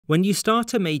When you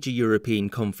start a major European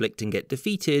conflict and get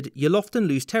defeated, you'll often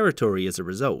lose territory as a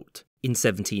result. In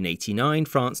 1789,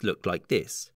 France looked like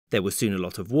this. There was soon a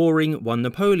lot of warring, one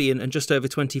Napoleon, and just over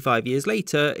 25 years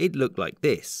later, it looked like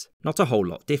this. Not a whole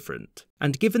lot different.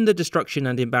 And given the destruction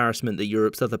and embarrassment that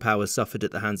Europe's other powers suffered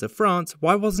at the hands of France,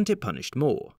 why wasn't it punished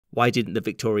more? Why didn't the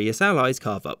victorious Allies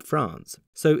carve up France?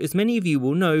 So, as many of you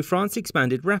will know, France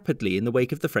expanded rapidly in the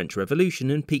wake of the French Revolution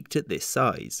and peaked at this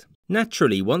size.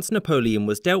 Naturally, once Napoleon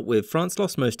was dealt with, France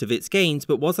lost most of its gains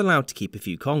but was allowed to keep a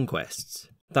few conquests.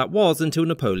 That was until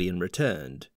Napoleon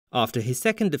returned. After his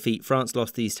second defeat, France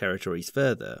lost these territories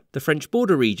further. The French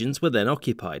border regions were then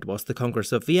occupied, whilst the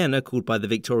Congress of Vienna, called by the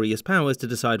victorious powers to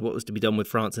decide what was to be done with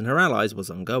France and her allies, was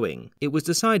ongoing. It was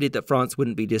decided that France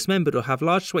wouldn't be dismembered or have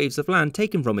large swathes of land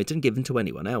taken from it and given to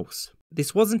anyone else.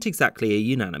 This wasn't exactly a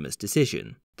unanimous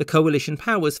decision. The coalition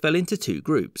powers fell into two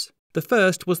groups. The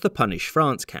first was the Punish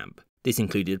France camp. This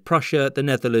included Prussia, the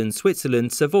Netherlands,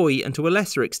 Switzerland, Savoy, and to a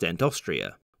lesser extent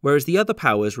Austria. Whereas the other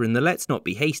powers were in the let's not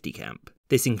be hasty camp.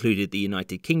 This included the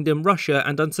United Kingdom, Russia,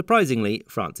 and unsurprisingly,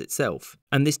 France itself.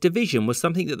 And this division was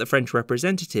something that the French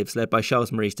representatives led by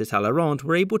Charles-Maurice de Talleyrand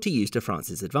were able to use to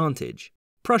France's advantage.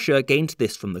 Prussia gained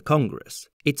this from the Congress.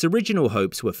 Its original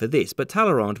hopes were for this, but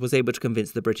Talleyrand was able to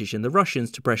convince the British and the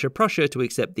Russians to pressure Prussia to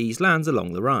accept these lands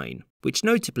along the Rhine, which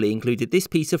notably included this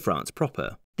piece of France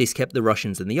proper. This kept the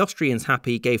Russians and the Austrians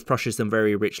happy, gave Prussia some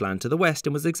very rich land to the west,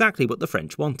 and was exactly what the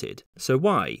French wanted. So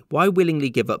why? Why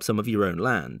willingly give up some of your own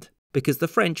land? Because the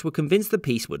French were convinced the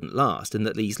peace wouldn't last and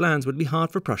that these lands would be hard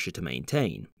for Prussia to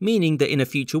maintain, meaning that in a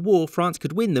future war France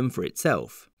could win them for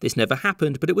itself. This never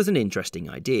happened, but it was an interesting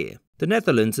idea. The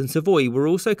Netherlands and Savoy were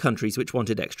also countries which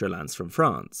wanted extra lands from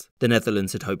France. The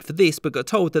Netherlands had hoped for this, but got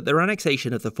told that their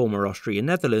annexation of the former Austrian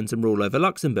Netherlands and rule over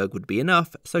Luxembourg would be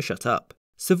enough, so shut up.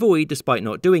 Savoy, despite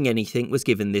not doing anything, was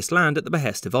given this land at the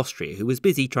behest of Austria, who was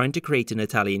busy trying to create an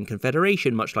Italian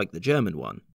confederation much like the German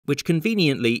one, which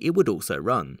conveniently it would also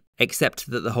run.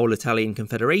 Except that the whole Italian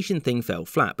confederation thing fell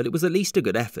flat, but it was at least a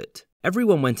good effort.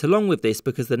 Everyone went along with this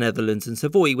because the Netherlands and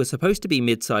Savoy were supposed to be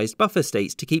mid-sized buffer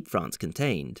states to keep France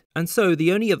contained. And so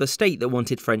the only other state that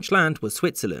wanted French land was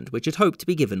Switzerland, which had hoped to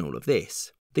be given all of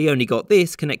this. They only got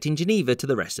this connecting Geneva to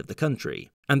the rest of the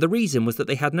country. And the reason was that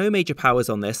they had no major powers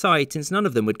on their side since none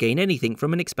of them would gain anything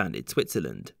from an expanded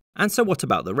Switzerland. And so what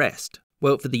about the rest?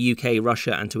 Well, for the UK,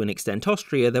 Russia and to an extent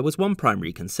Austria, there was one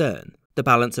primary concern: the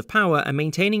balance of power and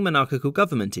maintaining monarchical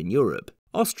government in Europe.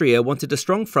 Austria wanted a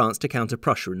strong France to counter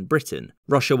Prussia and Britain.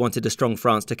 Russia wanted a strong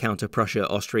France to counter Prussia,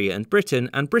 Austria and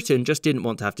Britain just didn't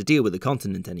want to have to deal with the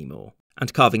continent anymore.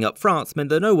 And carving up France meant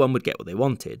that no one would get what they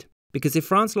wanted. Because if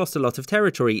France lost a lot of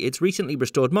territory, its recently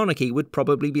restored monarchy would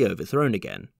probably be overthrown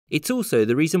again. It's also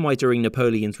the reason why during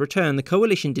Napoleon's return the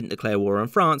coalition didn't declare war on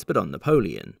France but on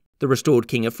Napoleon. The restored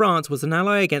King of France was an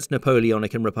ally against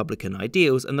Napoleonic and Republican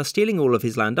ideals, and thus stealing all of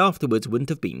his land afterwards wouldn't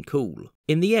have been cool.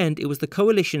 In the end, it was the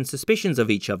coalition's suspicions of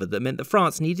each other that meant that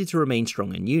France needed to remain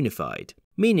strong and unified,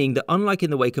 meaning that unlike in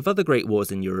the wake of other great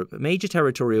wars in Europe, major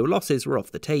territorial losses were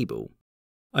off the table.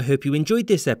 I hope you enjoyed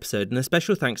this episode, and a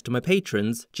special thanks to my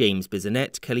patrons: James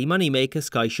Bisonet, Kelly Moneymaker,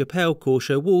 Sky Chappelle,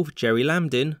 Corsho Wolf, Jerry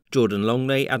Lambdin, Jordan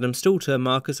Longley, Adam Stalter,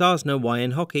 Marcus Arsner,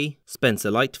 YN Hockey,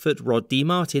 Spencer Lightfoot, Rod D.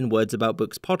 Martin, Words About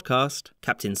Books Podcast,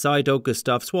 Captain Sidog,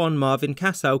 Gustav Swan, Marvin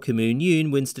Cassow, Kamoon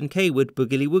Yoon, Winston Kaywood,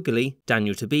 Boogly Woogly,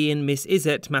 Daniel Tabian, Miss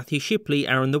Izette, Matthew Shipley,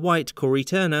 Aaron the White, Corey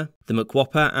Turner, The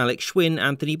McWhopper, Alex Schwinn,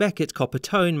 Anthony Beckett, Copper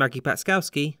Tone, Maggie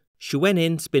Patskowski,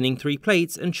 Shuenin, Spinning Three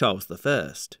Plates, and Charles the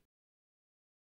First.